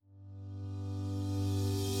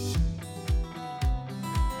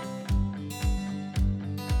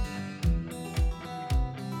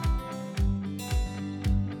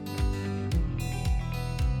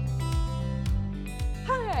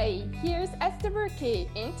Esther Burki,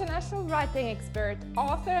 international writing expert,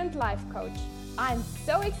 author, and life coach. I'm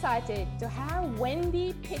so excited to have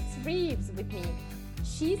Wendy Pitts-Reeves with me.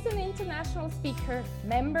 She's an international speaker,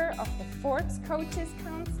 member of the Forbes Coaches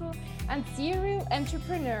Council, and serial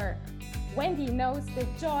entrepreneur. Wendy knows the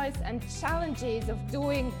joys and challenges of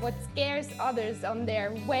doing what scares others on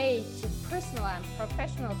their way to personal and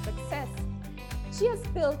professional success. She has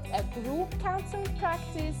built a group counseling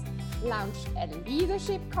practice, launched a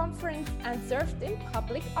leadership conference, and served in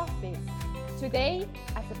public office. Today,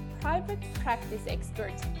 as a private practice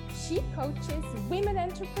expert, she coaches women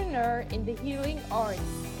entrepreneurs in the healing arts.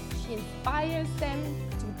 She inspires them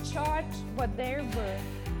to charge what they're worth,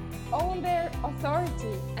 own their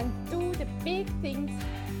authority, and do the big things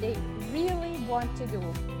they really want to do.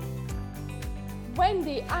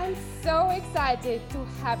 Wendy, I'm so excited to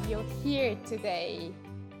have you here today.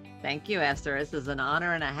 Thank you, Esther. This is an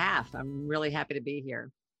honor and a half. I'm really happy to be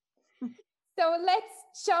here. So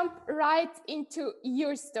let's jump right into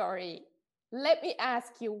your story. Let me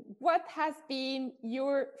ask you, what has been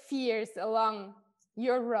your fears along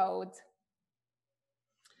your road?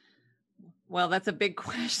 Well, that's a big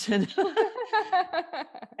question.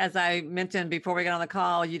 As I mentioned before we got on the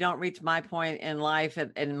call, you don't reach my point in life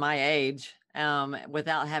at my age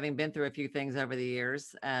without having been through a few things over the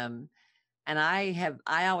years. And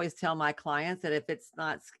I always tell my clients that if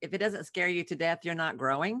it doesn't scare you to death, you're not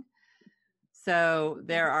growing. So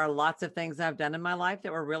there are lots of things I've done in my life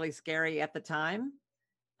that were really scary at the time.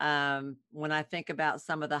 When I think about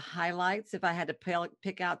some of the highlights, if I had to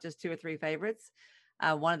pick out just 2 or 3 favorites,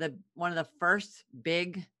 one of the first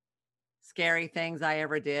big scary things I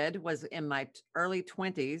ever did was in my early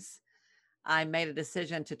 20s. I made a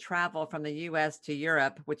decision to travel from the US to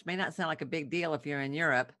Europe, which may not sound like a big deal if you're in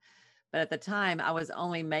Europe. But at the time, I was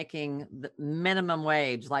only making the minimum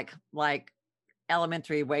wage, like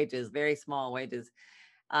elementary wages, very small wages,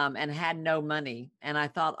 and had no money. And I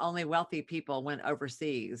thought only wealthy people went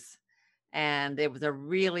overseas. And it was a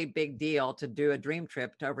really big deal to do a dream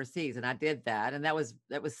trip to overseas. And I did that. And that was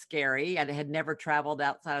scary. I had never traveled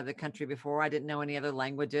outside of the country before. I didn't know any other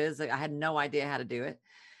languages. I had no idea how to do it.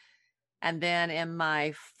 And then in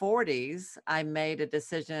my 40s, I made a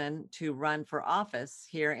decision to run for office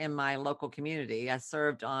here in my local community. I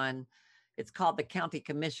served on, it's called the County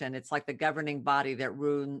Commission. It's like the governing body that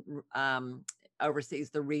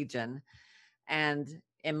oversees the region. And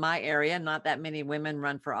in my area, not that many women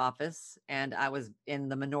run for office. And I was in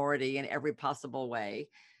the minority in every possible way.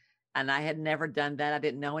 And I had never done that. I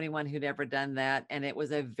didn't know anyone who'd ever done that. And it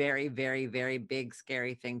was a very, very, very big,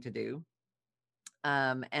 scary thing to do.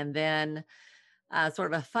 And then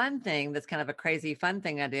sort of a fun thing, that's kind of a crazy fun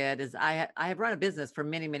thing I did is I have run a business for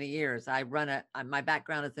many, many years. My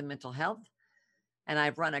background is in mental health, and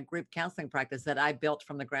I've run a group counseling practice that I built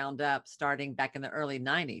from the ground up starting back in the early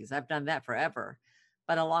 90s. I've done that forever.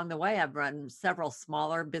 But along the way, I've run several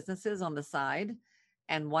smaller businesses on the side.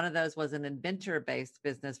 And one of those was an adventure-based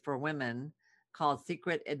business for women called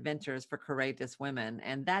Secret Adventures for Courageous Women.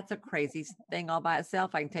 And that's a crazy thing all by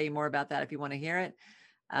itself. I can tell you more about that if you want to hear it.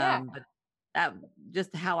 But that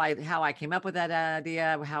just how I came up with that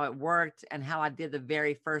idea, how it worked, and how I did the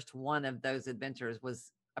very first one of those adventures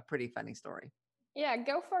was a pretty funny story. Yeah,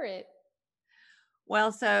 go for it.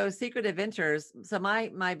 Well, so Secret Adventures. So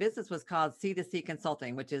my business was called C2C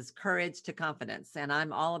Consulting, which is courage to confidence. And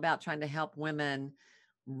I'm all about trying to help women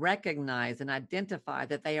recognize and identify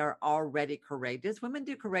that they are already courageous. Women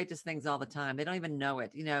do courageous things all the time. They don't even know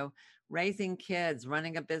it. You know, raising kids,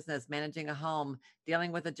 running a business, managing a home,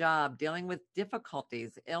 dealing with a job, dealing with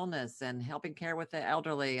difficulties, illness, and helping care with the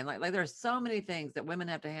elderly. And like there's so many things that women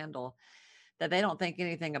have to handle that they don't think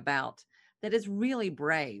anything about. That is really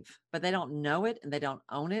brave, but they don't know it and they don't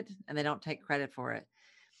own it and they don't take credit for it.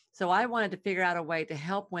 So I wanted to figure out a way to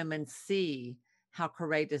help women see how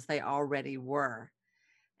courageous they already were.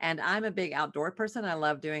 And I'm a big outdoor person. I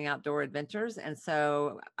love doing outdoor adventures. And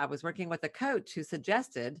so I was working with a coach who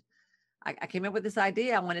suggested, I came up with this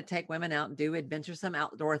idea. I want to take women out and do adventuresome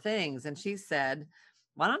outdoor things. And she said,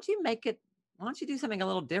 why don't you do something a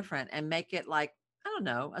little different and make it like, I don't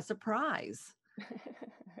know, a surprise.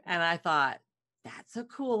 And I thought, that's a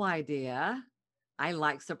cool idea. I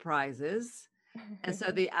like surprises. And so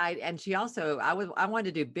I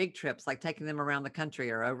wanted to do big trips, like taking them around the country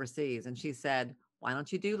or overseas. And she said, why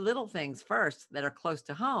don't you do little things first that are close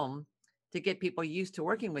to home to get people used to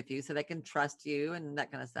working with you so they can trust you and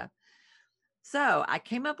that kind of stuff. So I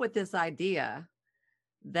came up with this idea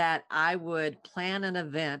that I would plan an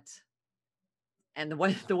event. And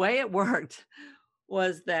the way it worked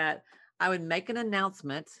was that I would make an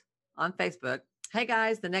announcement on Facebook. Hey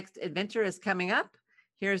guys, the next adventure is coming up.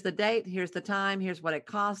 Here's the date. Here's the time. Here's what it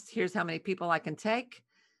costs. Here's how many people I can take.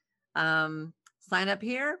 Sign up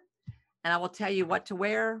here and I will tell you what to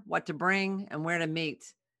wear, what to bring, and where to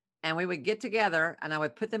meet. And we would get together and I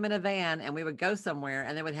would put them in a van and we would go somewhere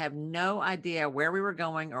and they would have no idea where we were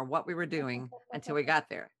going or what we were doing until we got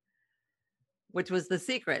there, which was the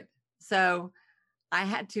secret. So I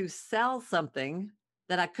had to sell something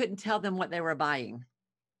that I couldn't tell them what they were buying,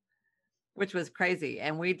 which was crazy.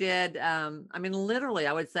 And we did, literally,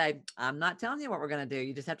 I would say, I'm not telling you what we're going to do.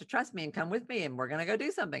 You just have to trust me and come with me and we're going to go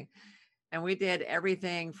do something. And we did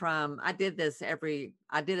everything from, I did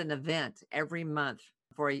an event every month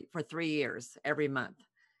for 3 years, every month.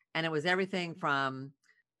 And it was everything from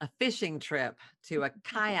a fishing trip to a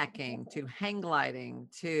kayaking, to hang gliding,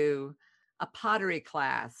 to a pottery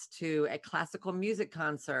class, to a classical music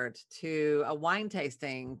concert, to a wine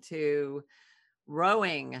tasting, to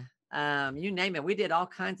rowing, you name it. We did all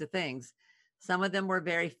kinds of things. Some of them were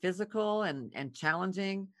very physical and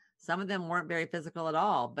challenging. Some of them weren't very physical at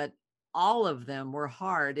all, but all of them were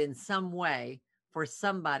hard in some way for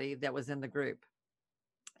somebody that was in the group.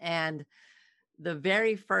 And the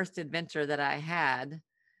very first adventure that I had,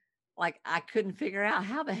 like, I couldn't figure out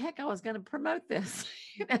how the heck I was going to promote this,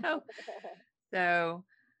 So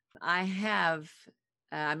I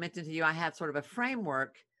mentioned to you, I have sort of a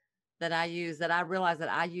framework that I use, that I realize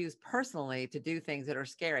that I use personally to do things that are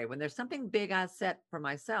scary. When there's something big I set for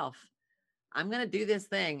myself, I'm going to do this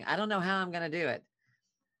thing. I don't know how I'm going to do it.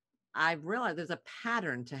 I realize there's a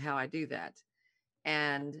pattern to how I do that.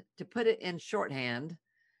 And to put it in shorthand,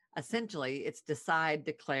 essentially it's decide,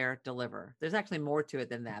 declare, deliver. There's actually more to it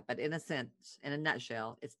than that, but in a sense, in a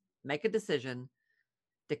nutshell, it's make a decision,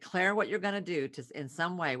 declare what you're going to do in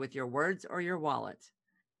some way with your words or your wallet,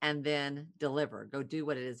 and then deliver. Go do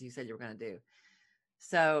what it is you said you were going to do.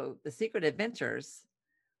 So the Secret Adventures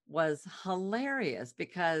was hilarious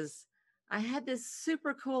because I had this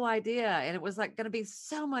super cool idea and it was like going to be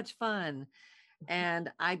so much fun. And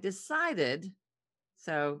I decided,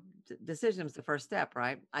 so decision was the first step,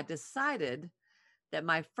 right? I decided that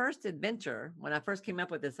my first adventure, when I first came up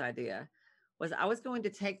with this idea, was I was going to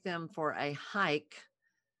take them for a hike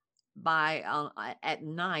at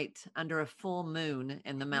night under a full moon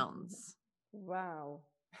in the mountains. Wow.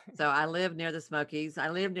 So I live near the Smokies. I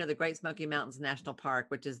live near the Great Smoky Mountains National Park,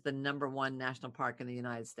 which is the #1 national park in the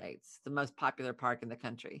United States, the most popular park in the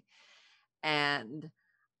country. And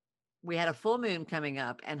we had a full moon coming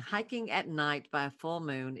up, and hiking at night by a full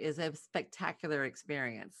moon is a spectacular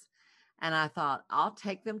experience. And I thought, I'll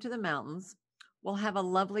take them to the mountains. We'll have a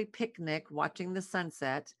lovely picnic watching the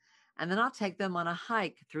sunset. And then I'll take them on a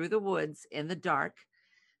hike through the woods in the dark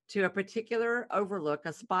to a particular overlook,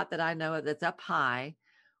 a spot that I know that's up high,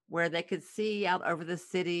 where they could see out over the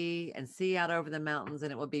city and see out over the mountains,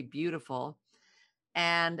 and it would be beautiful.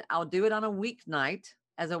 And I'll do it on a weeknight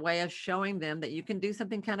as a way of showing them that you can do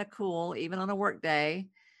something kind of cool, even on a work day.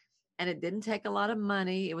 And it didn't take a lot of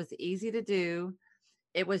money. It was easy to do.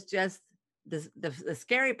 It was just the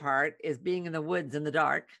scary part is being in the woods in the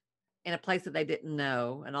dark in a place that they didn't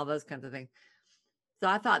know and all those kinds of things. So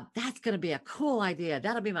I thought, that's going to be a cool idea.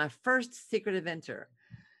 That'll be my first secret adventure.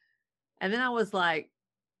 And then I was like,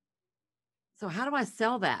 so how do I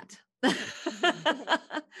sell that?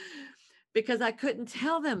 Because I couldn't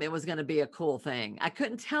tell them it was going to be a cool thing. I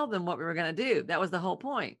couldn't tell them what we were going to do. That was the whole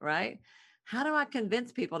point, right? How do I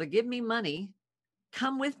convince people to give me money,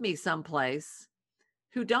 come with me someplace,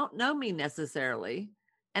 who don't know me necessarily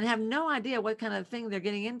and have no idea what kind of thing they're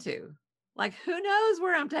getting into? Like, who knows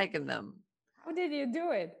where I'm taking them? How did you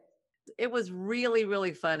do it? It was really,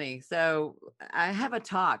 really funny. So I have a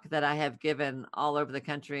talk that I have given all over the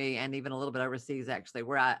country and even a little bit overseas, actually,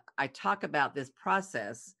 where I talk about this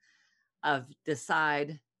process of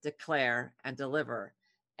decide, declare, and deliver.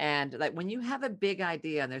 And like when you have a big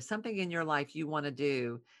idea and there's something in your life you want to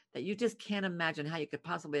do that you just can't imagine how you could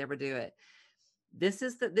possibly ever do it, this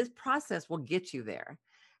process will get you there.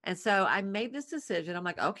 And so I made this decision. I'm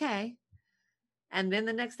like, okay. And then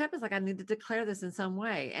the next step is like, I need to declare this in some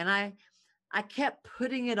way. And I kept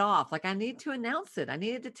putting it off. Like, I need to announce it. I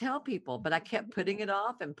needed to tell people, but I kept putting it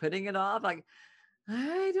off and putting it off. Like,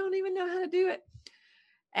 I don't even know how to do it.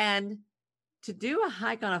 And to do a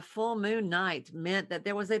hike on a full moon night meant that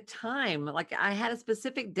there was a time, like I had a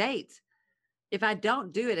specific date. If I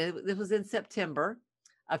don't do it, it was in September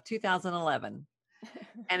of 2011.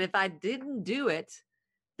 And if I didn't do it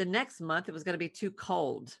the next month, it was going to be too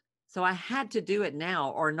cold. So I had to do it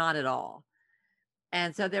now or not at all.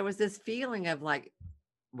 And so there was this feeling of like,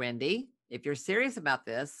 Wendy, if you're serious about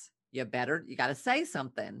this, you got to say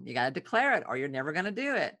something. You got to declare it or you're never going to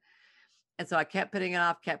do it. And so I kept putting it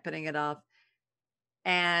off.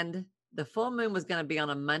 And the full moon was going to be on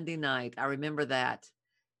a Monday night. I remember that.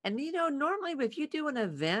 And, normally if you do an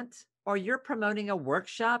event or you're promoting a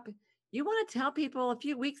workshop, you want to tell people a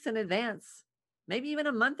few weeks in advance, maybe even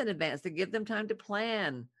a month in advance to give them time to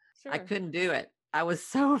plan. I Sure. couldn't do it. I was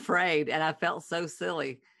so afraid and I felt so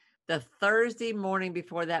silly. The Thursday morning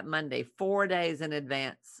before that Monday, 4 days in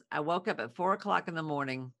advance, I woke up at 4 o'clock in the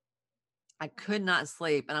morning. I could not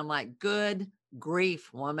sleep. And I'm like, good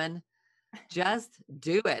grief, woman, just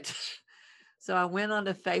do it. So I went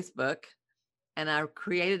onto Facebook and I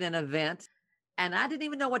created an event and I didn't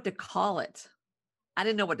even know what to call it. I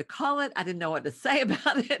didn't know what to call it. I didn't know what to say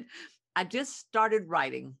about it. I just started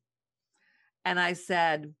writing and I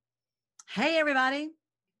said, hey, everybody.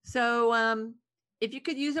 So if you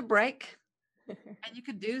could use a break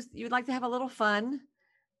and you'd like to have a little fun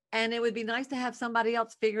and it would be nice to have somebody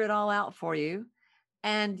else figure it all out for you.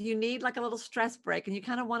 And you need like a little stress break and you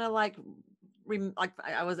kind of want to like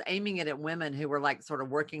I was aiming it at women who were like sort of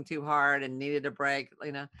working too hard and needed a break,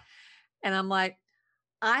 and I'm like,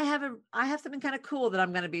 I have something kind of cool that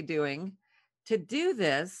I'm going to be doing. To do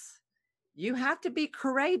this, you have to be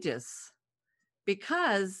courageous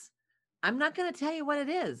because I'm not going to tell you what it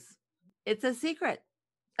is. It's a secret.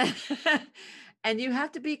 And you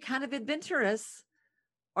have to be kind of adventurous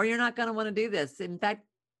or you're not going to want to do this. In fact,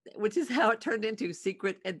 which is how it turned into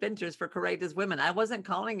Secret Adventures for Courageous Women. I wasn't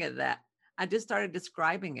calling it that. I just started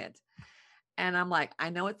describing it. And I'm like, I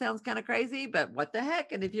know it sounds kind of crazy, but what the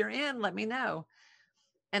heck? And if you're in, let me know.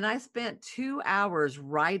 And I spent 2 hours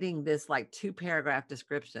writing this like 2-paragraph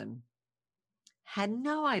description. Had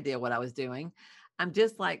no idea what I was doing. I'm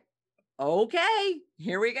just like, okay,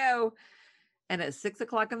 here we go. And at 6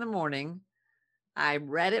 o'clock in the morning, I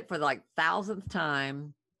read it for the like 1,000th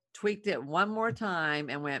time, tweaked it one more time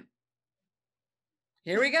and went,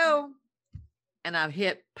 here we go. And I've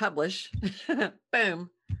hit publish. Boom.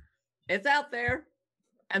 It's out there.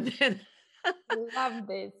 And then Love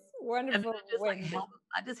this. Wonderful.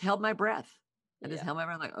 I just held my breath. I just held my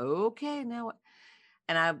breath like, okay, now what?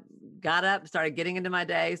 And I got up, started getting into my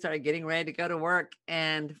day, started getting ready to go to work.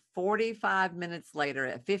 And 45 minutes later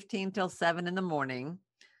at 15 till 7 in the morning,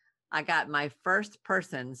 I got my first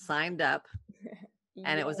person signed up.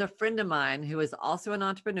 And it was a friend of mine who is also an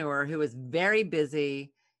entrepreneur who is very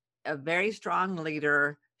busy, a very strong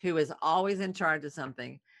leader who is always in charge of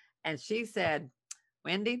something. And she said,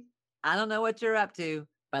 Wendy, I don't know what you're up to,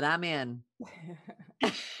 but I'm in.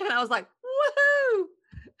 And I was like,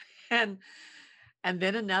 woohoo. And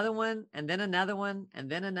then another one, and then another one, and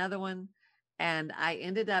then another one. And I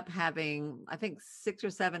ended up having, I think, 6 or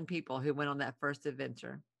 7 people who went on that first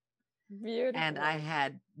adventure. Beautiful. And I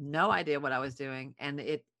had no idea what I was doing. And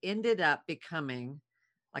it ended up becoming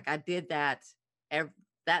like I did that.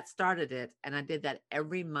 That started it. And I did that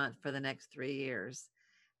every month for the next 3 years.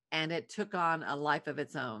 And it took on a life of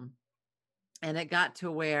its own. And it got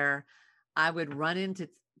to where I would run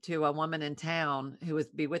into a woman in town who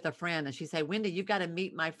would be with a friend. And she'd say, Wendy, you've got to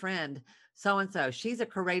meet my friend so-and-so. She's a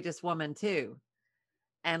courageous woman too.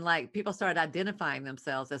 And like people started identifying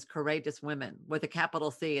themselves as courageous women with a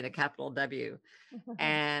capital C and a capital W.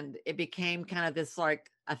 And it became kind of this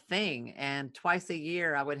like a thing. And twice a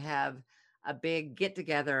year, I would have a big get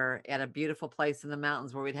together at a beautiful place in the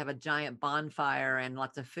mountains where we'd have a giant bonfire and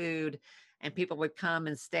lots of food. And people would come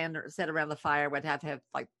and sit around the fire. We'd have to have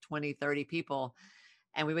like 20, 30 people.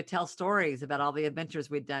 And we would tell stories about all the adventures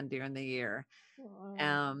we'd done during the year.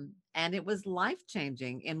 Wow. And it was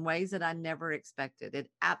life-changing in ways that I never expected. It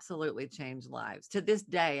absolutely changed lives. To this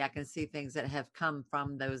day, I can see things that have come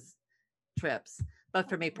from those trips, both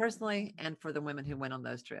for me personally and for the women who went on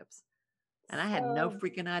those trips. And I had no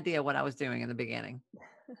freaking idea what I was doing in the beginning.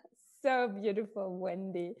 So beautiful,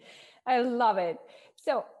 Wendy. I love it.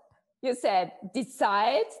 So you said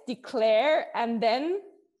decide, declare, and then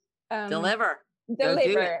deliver.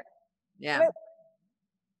 Deliver. Yeah. But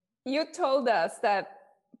you told us that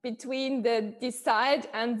between the decide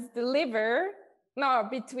and deliver,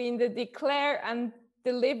 between the declare and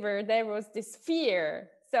deliver, there was this fear.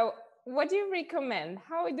 So what do you recommend?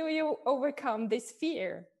 How do you overcome this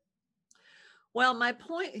fear? Well, my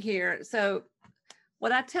point here, so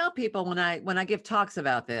what I tell people when I give talks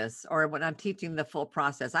about this, or when I'm teaching the full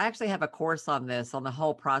process, I actually have a course on this, on the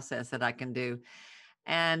whole process that I can do.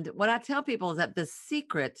 And what I tell people is that the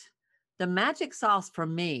secret, the magic sauce for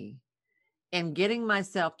me in getting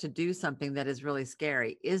myself to do something that is really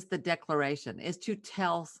scary is the declaration, is to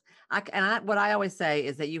tell. What I always say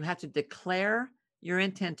is that you have to declare your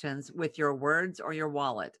intentions with your words or your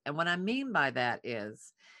wallet. And what I mean by that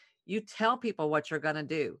is you tell people what you're going to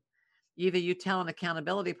do. Either you tell an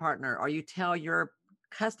accountability partner or you tell your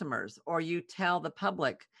customers, or you tell the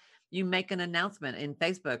public, you make an announcement in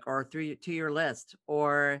Facebook or through to your list,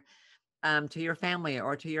 or to your family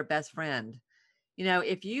or to your best friend.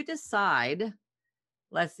 If you decide,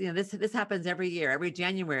 this happens every year, every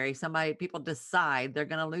January, people decide they're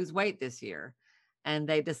going to lose weight this year. And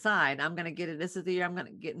they decide, I'm going to get it. This is the year I'm going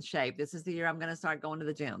to get in shape. This is the year I'm going to start going to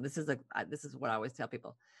the gym. This is what I always tell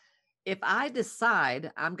people. If I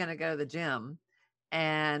decide I'm going to go to the gym,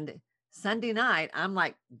 and Sunday night, I'm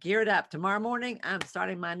like geared up, tomorrow morning, I'm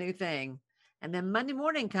starting my new thing. And then Monday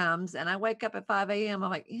morning comes and I wake up at 5 a.m.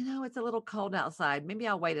 I'm like, it's a little cold outside. Maybe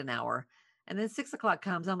I'll wait an hour. And then 6 o'clock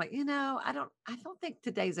comes. I'm like, I don't think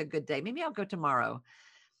today's a good day. Maybe I'll go tomorrow.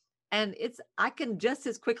 And I can just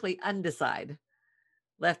as quickly undecide,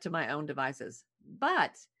 left to my own devices.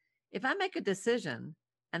 But if I make a decision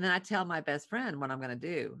and then I tell my best friend what I'm going to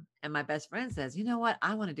do, and my best friend says, you know what,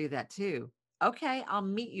 I want to do that too. Okay, I'll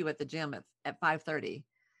meet you at the gym at 5:30.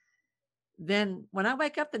 Then when I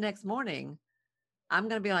wake up the next morning, I'm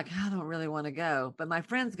going to be like, I don't really want to go, but my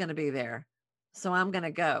friend's going to be there. So I'm going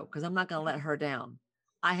to go because I'm not going to let her down.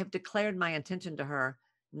 I have declared my intention to her.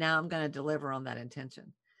 Now I'm going to deliver on that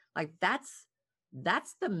intention. Like that's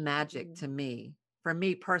the magic to me, for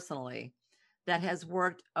me personally, that has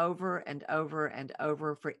worked over and over and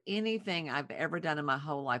over for anything I've ever done in my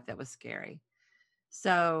whole life that was scary.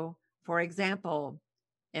 So, for example,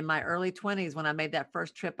 in my early 20s, when I made that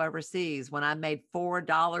first trip overseas, when I made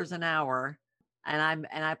 $4 an hour, and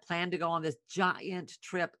I planned to go on this giant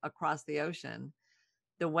trip across the ocean,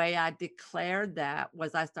 the way I declared that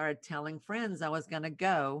was I started telling friends I was going to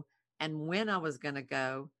go and when I was going to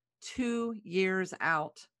go 2 years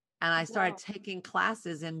out. And I started taking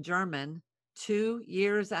classes in German 2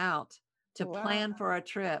 years out to plan for a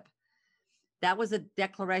trip. That was a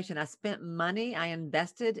declaration. I spent money. I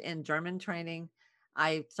invested in German training.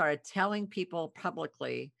 I started telling people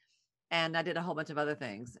publicly, and I did a whole bunch of other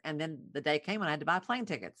things. And then the day came when I had to buy plane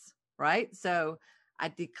tickets, right? So I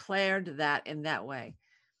declared that in that way.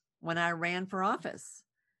 When I ran for office,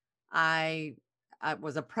 I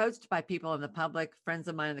was approached by people in the public, friends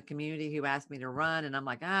of mine in the community, who asked me to run. And I'm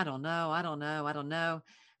like, I don't know.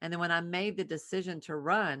 And then when I made the decision to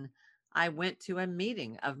run, I went to a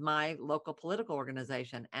meeting of my local political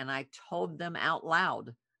organization and I told them out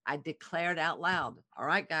loud. I declared out loud, all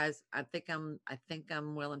right, guys, I think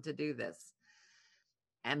I'm willing to do this.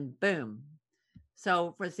 And boom.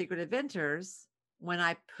 So for Secret Adventures, when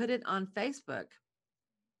I put it on Facebook,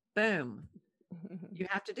 boom, you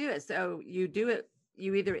have to do it. So you do it.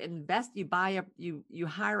 You either invest, you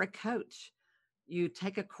hire a coach, you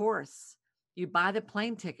take a course, you buy the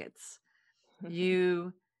plane tickets,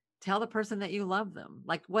 you tell the person that you love them,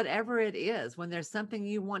 like whatever it is. When there's something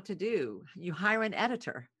you want to do, you hire an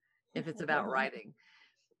editor if it's about writing.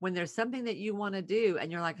 When there's something that you want to do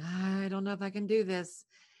and you're like, I don't know if I can do this,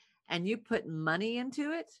 and you put money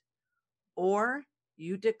into it, or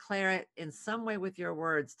you declare it in some way with your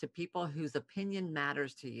words to people whose opinion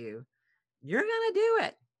matters to you, you're going to do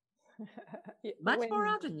it. Much more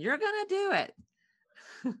often, you're going to do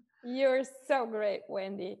it. You're so great,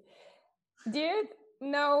 Wendy. Do you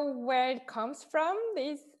know where it comes from,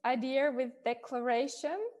 this idea with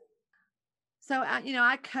declaration? So,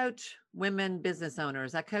 I coach women business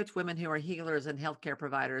owners. I coach women who are healers and healthcare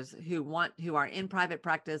providers who are in private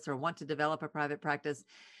practice or want to develop a private practice.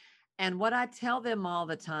 And what I tell them all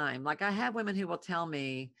the time, like I have women who will tell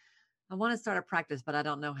me, I want to start a practice, but I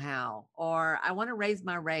don't know how. Or I want to raise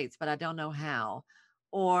my rates, but I don't know how.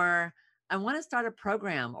 Or I want to start a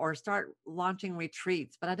program or start launching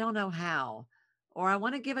retreats, but I don't know how. Or I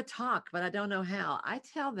want to give a talk, but I don't know how. I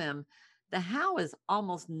tell them the how is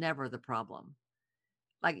almost never the problem.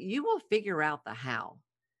 Like you will figure out the how.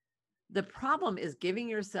 The problem is giving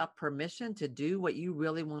yourself permission to do what you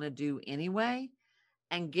really want to do anyway,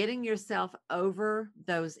 and getting yourself over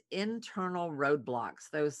those internal roadblocks,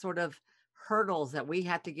 those sort of hurdles that we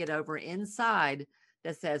have to get over inside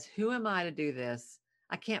that says, who am I to do this?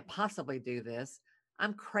 I can't possibly do this.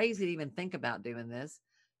 I'm crazy to even think about doing this.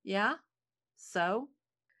 Yeah. So,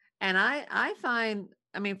 and I find,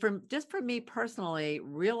 for me personally,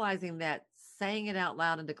 realizing that saying it out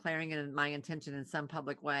loud and declaring it in my intention in some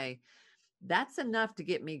public way, that's enough to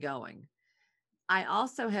get me going. I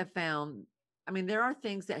also have found, there are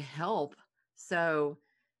things that help. So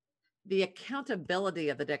the accountability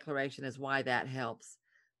of the declaration is why that helps.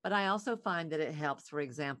 But I also find that it helps, for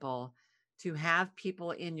example, to have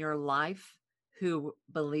people in your life who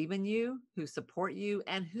believe in you, who support you,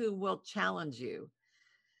 and who will challenge you.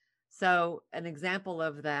 So an example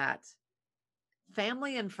of that,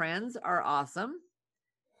 family and friends are awesome.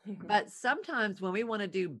 But sometimes when we want to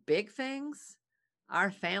do big things, our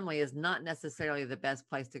family is not necessarily the best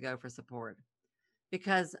place to go for support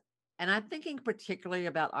because, and I'm thinking particularly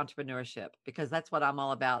about entrepreneurship because that's what I'm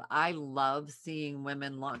all about. I love seeing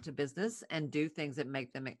women launch a business and do things that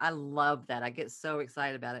make them, I love that. I get so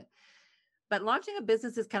excited about it. But launching a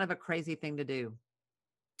business is kind of a crazy thing to do.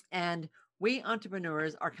 And we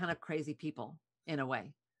entrepreneurs are kind of crazy people in a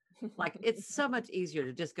way. Like it's so much easier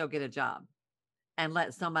to just go get a job and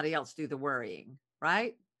let somebody else do the worrying,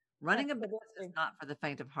 right? Running a business is not for the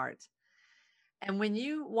faint of heart. And when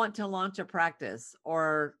you want to launch a practice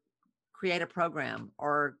or create a program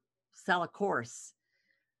or sell a course,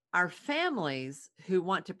 our families who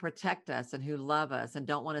want to protect us and who love us and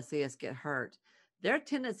don't want to see us get hurt, their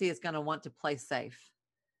tendency is going to want to play safe.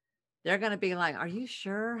 They're going to be like, "Are you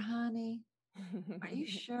sure, honey? Are you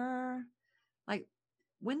sure? Like,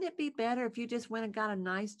 wouldn't it be better if you just went and got a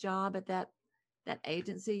nice job at that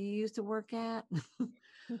agency you used to work at?"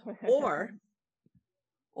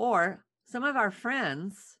 or some of our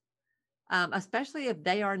friends, especially if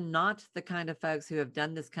they are not the kind of folks who have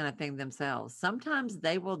done this kind of thing themselves, sometimes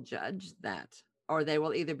they will judge that, or they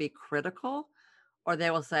will either be critical, or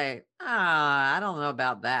they will say, "Ah, I don't know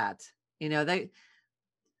about that." You know,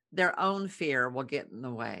 their own fear will get in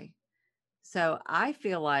the way. So I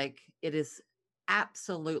feel like it is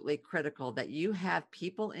absolutely critical that you have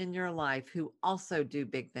people in your life who also do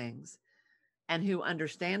big things and who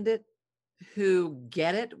understand it, who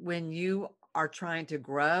get it when you are trying to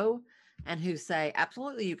grow, and who say,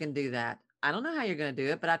 "Absolutely, you can do that. I don't know how you're going to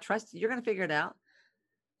do it, but I trust you're going to figure it out.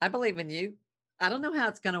 I believe in you. I don't know how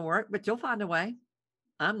it's going to work, but you'll find a way.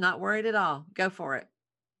 I'm not worried at all. Go for it.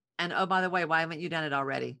 And oh, by the way, why haven't you done it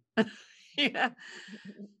already?" Yeah.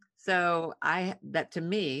 So that to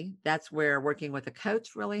me, that's where working with a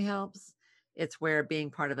coach really helps. It's where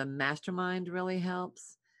being part of a mastermind really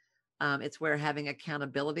helps. It's where having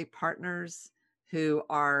accountability partners who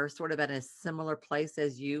are sort of at a similar place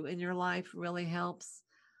as you in your life really helps.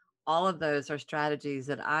 All of those are strategies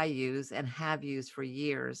that I use and have used for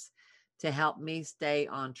years to help me stay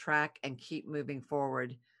on track and keep moving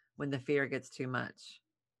forward when the fear gets too much.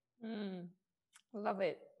 Love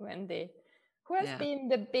it, Wendy. Who has Yeah. been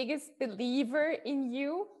the biggest believer in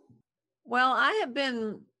you? Well, I've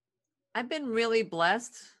been really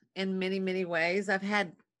blessed in many, many ways. I've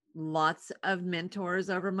had lots of mentors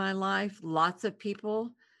over my life, lots of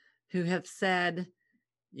people who have said,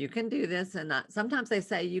 "You can do this." And sometimes they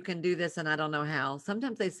say, "You can do this and I don't know how."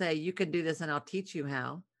 Sometimes they say, "You can do this and I'll teach you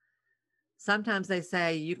how." Sometimes they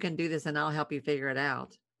say, "You can do this and I'll help you figure it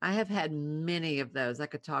out." I have had many of those. I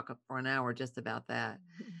could talk for an hour just about that.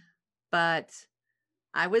 But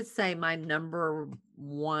I would say my number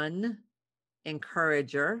one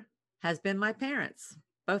encourager has been my parents,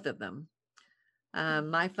 both of them.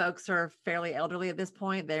 My folks are fairly elderly at this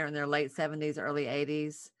point. They're in their late 70s, early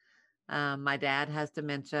 80s. My dad has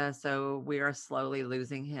dementia, so we are slowly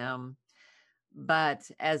losing him.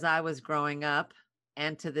 But as I was growing up,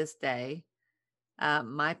 and to this day,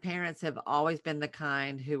 my parents have always been the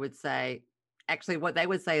kind who would say, actually, what they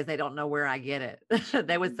would say is they don't know where I get it.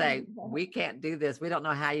 They would say, "We can't do this. We don't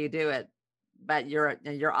know how you do it, but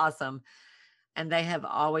you're awesome." And they have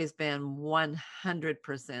always been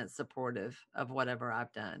 100% supportive of whatever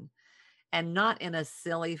I've done. And not in a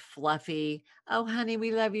silly, fluffy, "Oh, honey,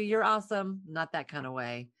 we love you. You're awesome." Not that kind of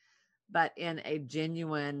way, but in a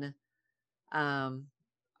genuine,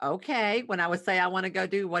 okay, when I would say I want to go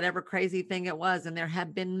do whatever crazy thing it was, and there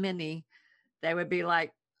have been many, they would be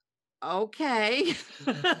like, "Okay."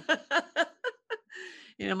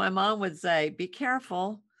 My mom would say, "Be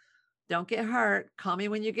careful. Don't get hurt. Call me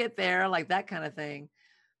when you get there," like that kind of thing.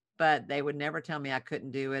 But they would never tell me I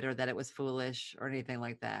couldn't do it or that it was foolish or anything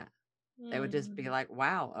like that. They would just be like,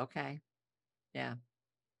 "Wow, okay. Yeah."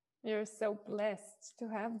 You're so blessed to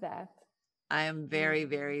have that. I am very,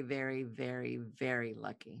 very, very, very, very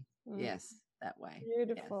lucky. Yes, that way.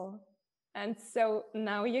 Beautiful. Yes. And so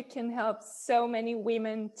now you can help so many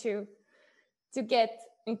women to get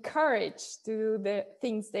encouraged to do the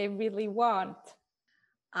things they really want.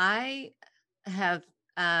 I have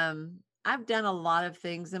I've done a lot of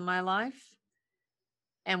things in my life.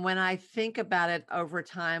 And when I think about it over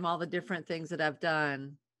time, all the different things that I've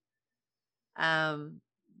done,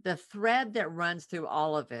 the thread that runs through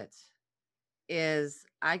all of it is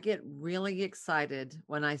I get really excited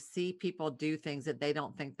when I see people do things that they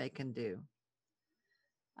don't think they can do.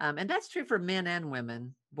 And that's true for men and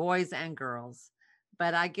women, boys and girls.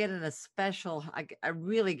 But I get I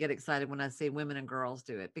really get excited when I see women and girls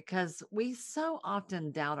do it because we so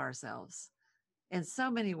often doubt ourselves in so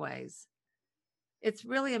many ways. It's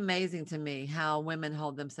really amazing to me how women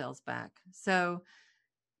hold themselves back. So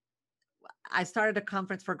I started a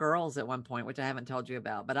conference for girls at one point, which I haven't told you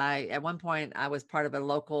about. But at one point, I was part of a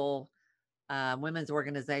local women's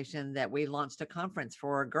organization that we launched a conference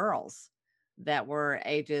for girls that were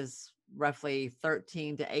ages roughly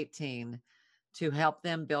 13 to 18 to help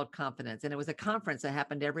them build confidence. And it was a conference that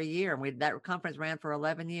happened every year. And that conference ran for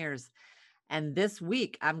 11 years. And this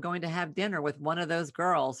week, I'm going to have dinner with one of those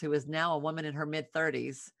girls who is now a woman in her mid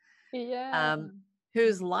 30s, Yeah.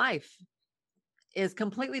 whose life is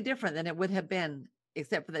completely different than it would have been,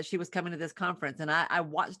 except for that she was coming to this conference. And I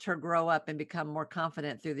watched her grow up and become more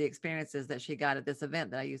confident through the experiences that she got at this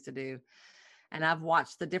event that I used to do. And I've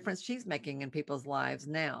watched the difference she's making in people's lives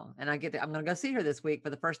now. And I'm going to go see her this week for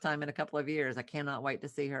the first time in a couple of years. I cannot wait to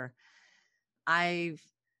see her. I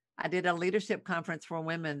did a leadership conference for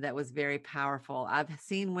women that was very powerful. I've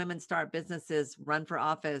seen women start businesses, run for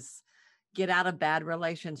office, get out of bad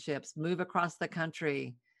relationships, move across the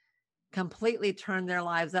country, completely turn their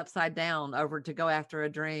lives upside down over to go after a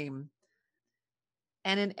dream.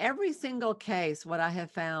 And in every single case, what I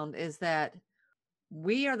have found is that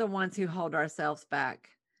we are the ones who hold ourselves back.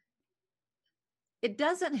 It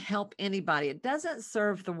doesn't help anybody. It doesn't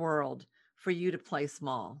serve the world for you to play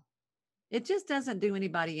small. It just doesn't do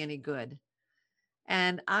anybody any good.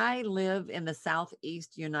 And I live in the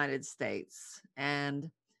Southeast United States. And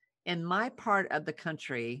in my part of the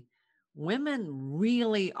country, women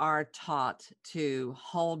really are taught to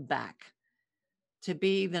hold back, to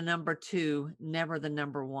be the number two, never the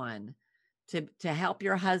number one, to help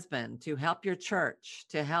your husband, to help your church,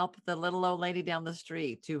 to help the little old lady down the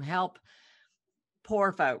street, to help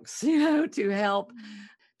poor folks, to help,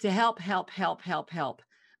 help,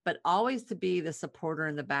 but always to be the supporter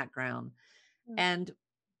in the background. And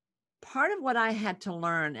part of what I had to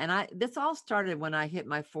learn, and this all started when I hit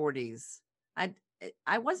my 40s.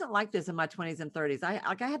 I wasn't like this in my 20s and 30s.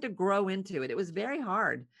 I had to grow into it. It was very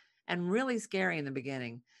hard and really scary in the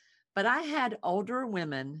beginning. But I had older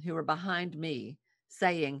women who were behind me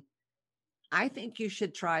saying, I think you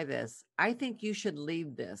should try this. I think you should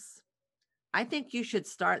lead this. I think you should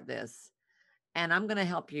start this. And I'm going to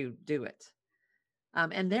help you do it.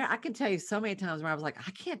 And there, I can tell you so many times where I was like,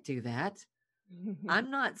 I can't do that. I'm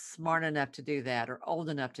not smart enough to do that, or old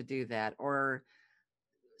enough to do that, or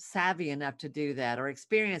savvy enough to do that, or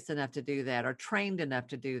experienced enough to do that, or trained enough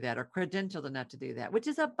to do that, or credentialed enough to do that, which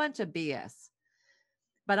is a bunch of BS.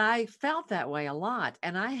 But I felt that way a lot.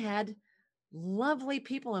 And I had lovely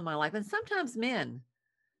people in my life, and sometimes men,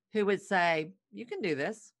 who would say, you can do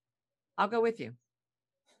this. I'll go with you.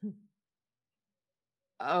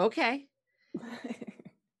 Okay.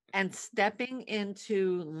 And stepping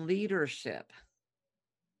into leadership,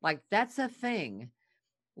 like that's a thing.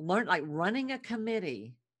 Learn, like running a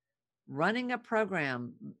committee, running a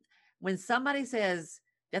program. When somebody says,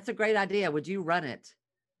 that's a great idea, would you run it?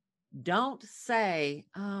 Don't say,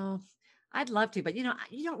 oh, I'd love to, but you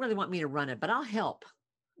don't really want me to run it, but I'll help.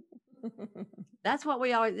 That's what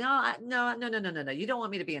we always, no. You don't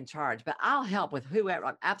want me to be in charge, but I'll help with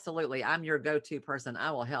whoever. Absolutely. I'm your go-to person.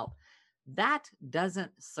 I will help. That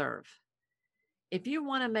doesn't serve. If you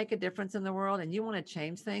want to make a difference in the world and you want to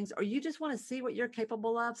change things, or you just want to see what you're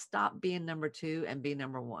capable of, stop being number two and be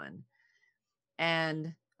number one.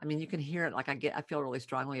 And I mean, you can hear it. Like I feel really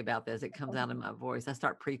strongly about this. It comes out in my voice. I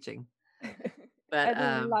start preaching. But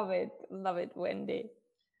I love it, Wendy.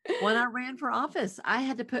 When I ran for office, I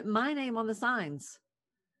had to put my name on the signs.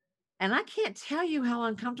 And I can't tell you how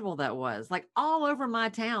uncomfortable that was. Like all over my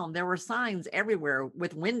town, there were signs everywhere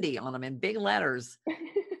with Wendy on them in big letters.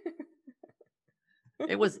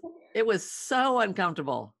 It was so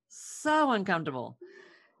uncomfortable, so uncomfortable.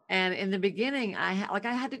 And in the beginning, I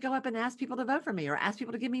had to go up and ask people to vote for me, or ask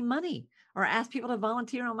people to give me money, or ask people to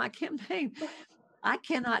volunteer on my campaign. I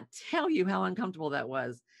cannot tell you how uncomfortable that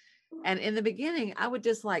was. And in the beginning, I would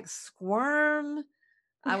just like squirm.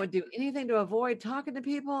 I would do anything to avoid talking to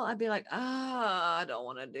people. I'd be like, I don't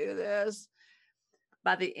want to do this.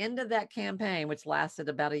 By the end of that campaign, which lasted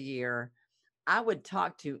about a year, I would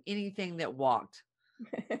talk to anything that walked.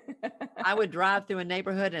 I would drive through a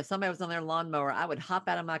neighborhood, and if somebody was on their lawnmower, I would hop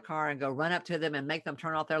out of my car and go run up to them and make them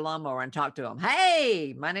turn off their lawnmower and talk to them.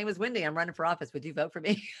 Hey, my name is Wendy. I'm running for office. Would you vote for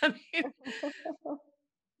me? I mean,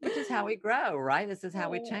 which is how we grow, right? This is how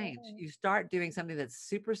we change. You start doing something that's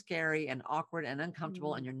super scary and awkward and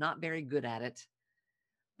uncomfortable, and you're not very good at it,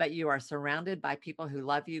 but you are surrounded by people who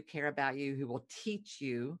love you, care about you, who will teach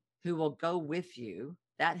you, who will go with you.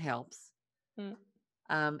 That helps.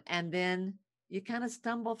 And then you kind of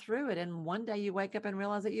stumble through it. And one day you wake up and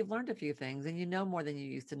realize that you've learned a few things and you know more than you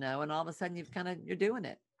used to know. And all of a sudden you're doing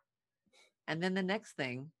it. And then the next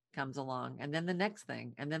thing comes along, and then the next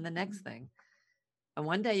thing, and then the next thing. And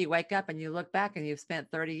one day you wake up and you look back and you've spent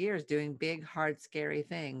 30 years doing big, hard, scary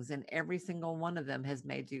things. And every single one of them has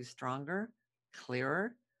made you stronger,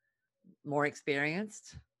 clearer, more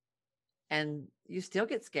experienced. And you still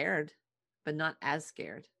get scared, but not as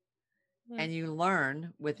scared. And you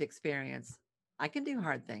learn with experience. I can do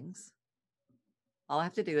hard things. All I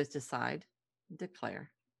have to do is decide,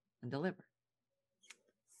 declare, and deliver.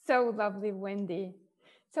 So lovely, Wendy.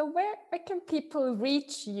 So where can people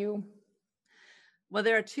reach you? Well,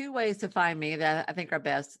 there are two ways to find me that I think are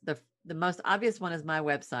best. The most obvious one is my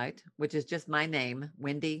website, which is just my name,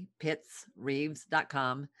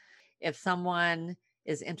 wendypittsreeves.com. If someone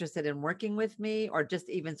is interested in working with me or just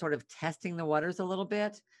even sort of testing the waters a little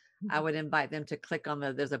bit, I would invite them to click on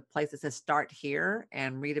there's a place that says start here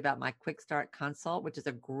and read about my quick start consult, which is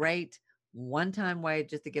a great one-time way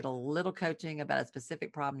just to get a little coaching about a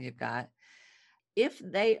specific problem you've got. If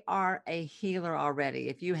they are a healer already,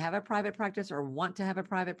 if you have a private practice or want to have a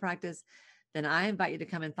private practice, then I invite you to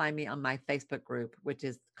come and find me on my Facebook group, which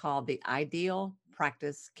is called the Ideal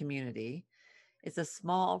Practice Community. It's a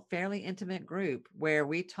small, fairly intimate group where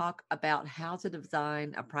we talk about how to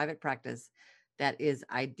design a private practice that is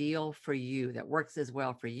ideal for you, that works as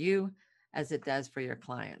well for you as it does for your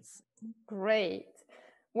clients. Great.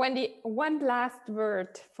 Wendy, one last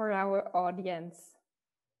word for our audience.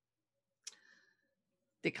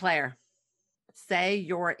 Declare. Say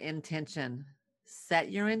your intention.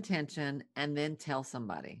 Set your intention and then tell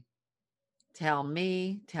somebody. Tell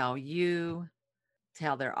me, tell you,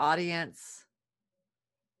 tell their audience.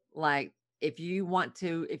 Like if you want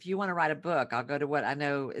to write a book, I'll go to what I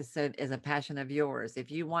know is a passion of yours. If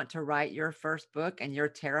you want to write your first book and you're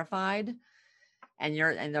terrified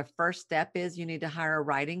and the first step is you need to hire a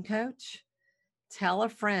writing coach, tell a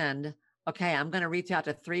friend, okay, I'm going to reach out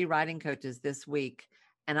to 3 writing coaches this week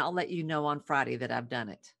and I'll let you know on Friday that I've done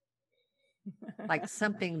it. Like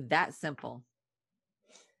something that simple.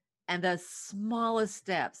 And the smallest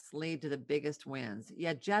steps lead to the biggest wins.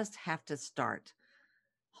 You just have to start.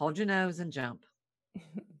 Hold your nose and jump.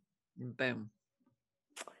 And boom.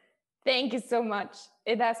 Thank you so much.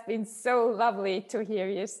 It has been so lovely to hear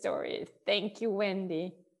your story. Thank you,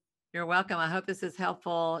 Wendy. You're welcome. I hope this is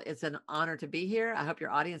helpful. It's an honor to be here. I hope your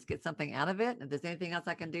audience gets something out of it. If there's anything else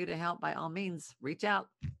I can do to help, by all means, reach out.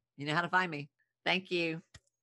 You know how to find me. Thank you.